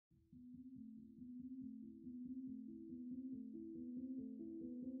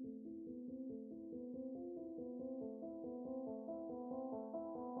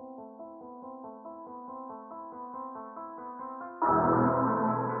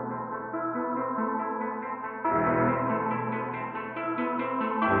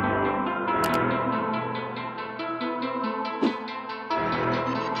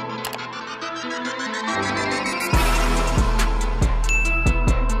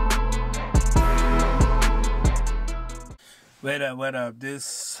What up?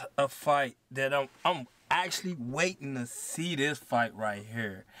 This a fight that I'm actually waiting to see this fight right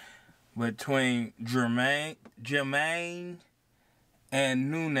here between germaine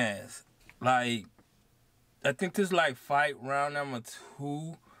and Nunes. Like, I think this like fight round number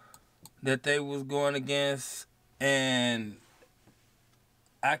 2 that they was going against, and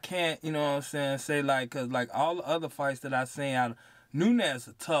I can't, you know what I'm saying, say like, cause like all the other fights that I seen out, Nunes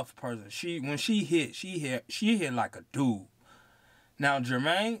a tough person. When she hit like a dude. Now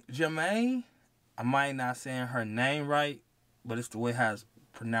germaine, I might not saying her name right, but it's the way how it's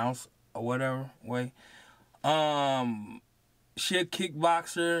pronounced or whatever way. She a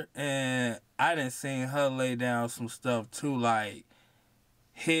kickboxer, and I done seen her lay down some stuff too, like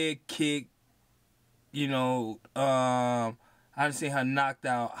head kick. You know, I done seen her knocked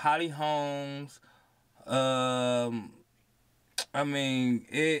out Holly Holmes. I mean,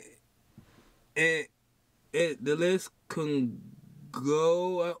 the list can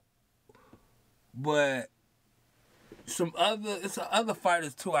go, but it's some other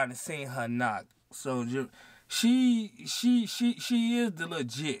fighters too I done seen her knock. So she is the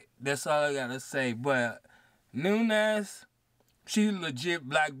legit. That's all I gotta say. But Nunes, she's legit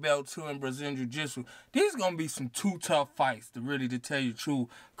black belt too in Brazilian Jiu-Jitsu. These gonna be some 2 tough fights to tell you the truth,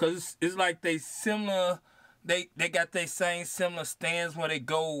 cause it's like they similar. They got their same similar stands where they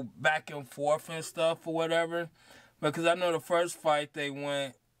go back and forth and stuff or whatever. Because I know the first fight they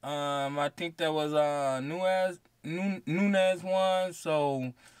went, I think that was Nunes won.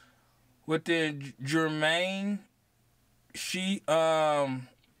 So with the Germaine, she's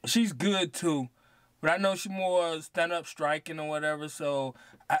good too. But I know she more stand up striking or whatever. So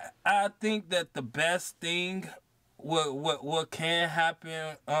I think that the best thing what can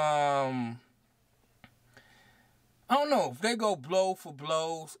happen, I don't know, if they go blow for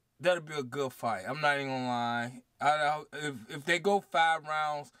blows, that'll be a good fight. I'm not even gonna lie. If they go 5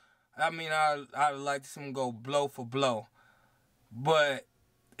 rounds, I mean, I'd like to see them go blow for blow. But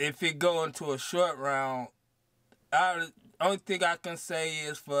if it go into a short round, only thing I can say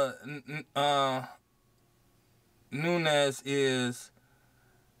is for Nunes is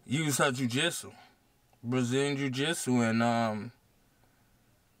use her jiu-jitsu, Brazilian jiu-jitsu, and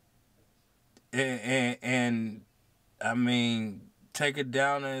I mean, take it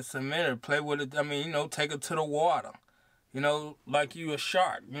down and submit her. Play with it. I mean, you know, take it to the water. You know, like you a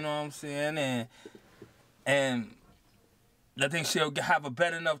shark. You know what I'm saying? And I think she'll have a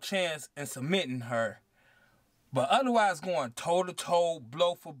better enough chance in submitting her. But otherwise, going toe to toe,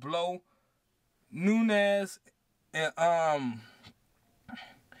 blow for blow, Nunes, and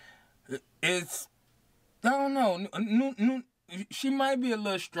it's, I don't know. She might be a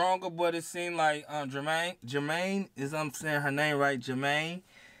little stronger, but it seemed like Germaine is, I'm saying her name right, Germaine.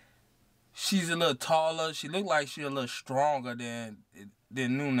 She's a little taller. She looked like she's a little stronger than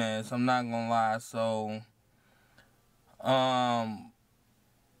Nunes. I'm not gonna lie. So, I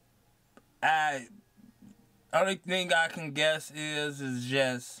only thing I can guess is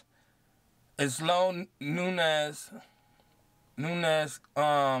just as long Nunes,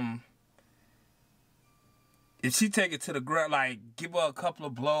 if she take it to the ground, like give her a couple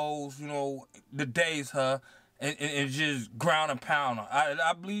of blows, you know, the days her, and just ground and pound her.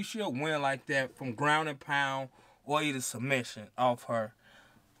 I believe she'll win like that from ground and pound or either submission off her.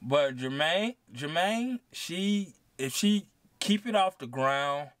 But Germaine, if she keep it off the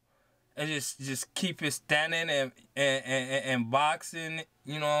ground and just keep it standing and boxing,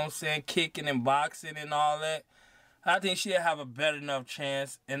 you know what I'm saying, kicking and boxing and all that, I think she'll have a better enough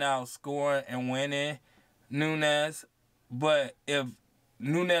chance in outscoring and winning Nunes. But if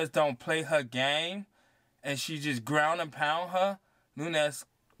Nunes don't play her game and she just ground and pound her, Nunes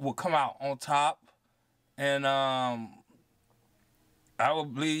will come out on top. And I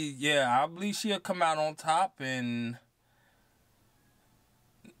believe she'll come out on top, and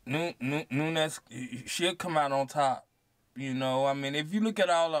Nunes, she'll come out on top. You know, I mean, if you look at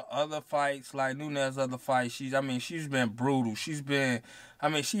all the other fights, like Nunes' other fights, she's been brutal. She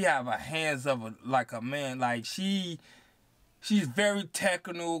have her hands like a man. Like she's very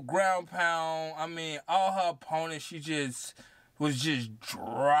technical, ground pound. I mean, all her opponents, she was just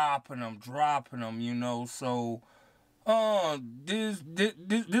dropping them, you know. So, this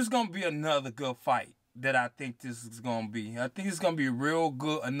gonna be another good fight that I think this is gonna be. I think it's gonna be real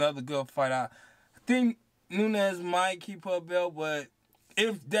good, another good fight. I think Nunes might keep her belt, but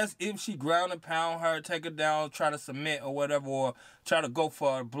if she ground and pound her, take her down, try to submit or whatever, or try to go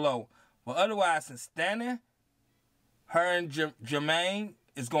for a blow. But otherwise, in standing, her and Germaine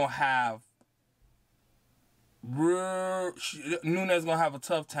is gonna have Nunes gonna have a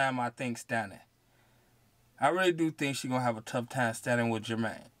tough time, I think, standing. I really do think she's going to have a tough time standing with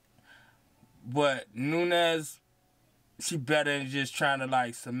Germaine. But Nunes, she better than just trying to,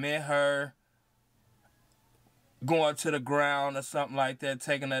 like, submit her, going to the ground or something like that,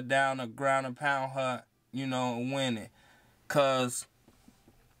 taking her down the ground and pound her, you know, and winning. Because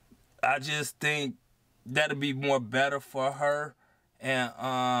I just think that'll be more better for her. And,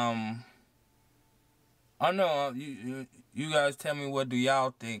 I don't know, you guys tell me what do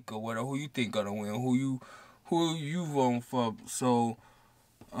y'all think or what, or who you think gonna win, who you voting for. So,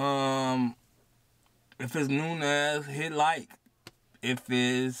 if it's Nunes, hit like. If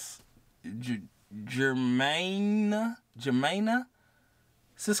it's Germaine,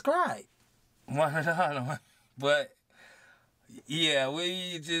 subscribe. But yeah,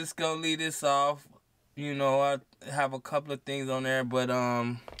 we just gonna leave this off. You know, I have a couple of things on there, but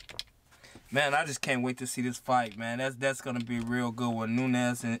man, I just can't wait to see this fight, man. That's gonna be real good with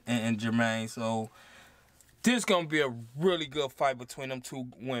Nunes and Germaine. So this gonna be a really good fight between them two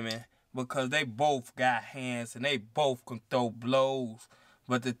women because they both got hands and they both can throw blows.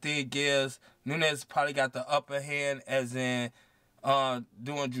 But the thing is, Nunes probably got the upper hand, as in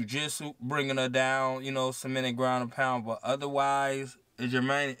doing jiu-jitsu, bringing her down, you know, cementing ground and pound. But otherwise,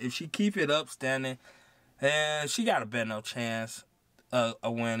 Germaine, if she keep it up standing, and she got a better no chance of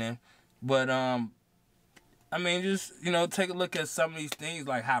winning. But I mean, just, you know, take a look at some of these things,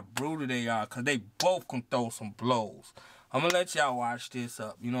 like how brutal they are, because they both can throw some blows. I'm going to let y'all watch this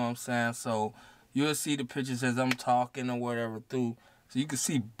up, you know what I'm saying? So you'll see the pictures as I'm talking or whatever through. So you can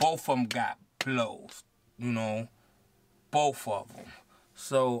see both of them got blows, you know, both of them.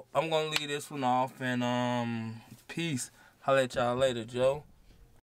 So I'm going to leave this one off, and peace. I'll let y'all later, Joe.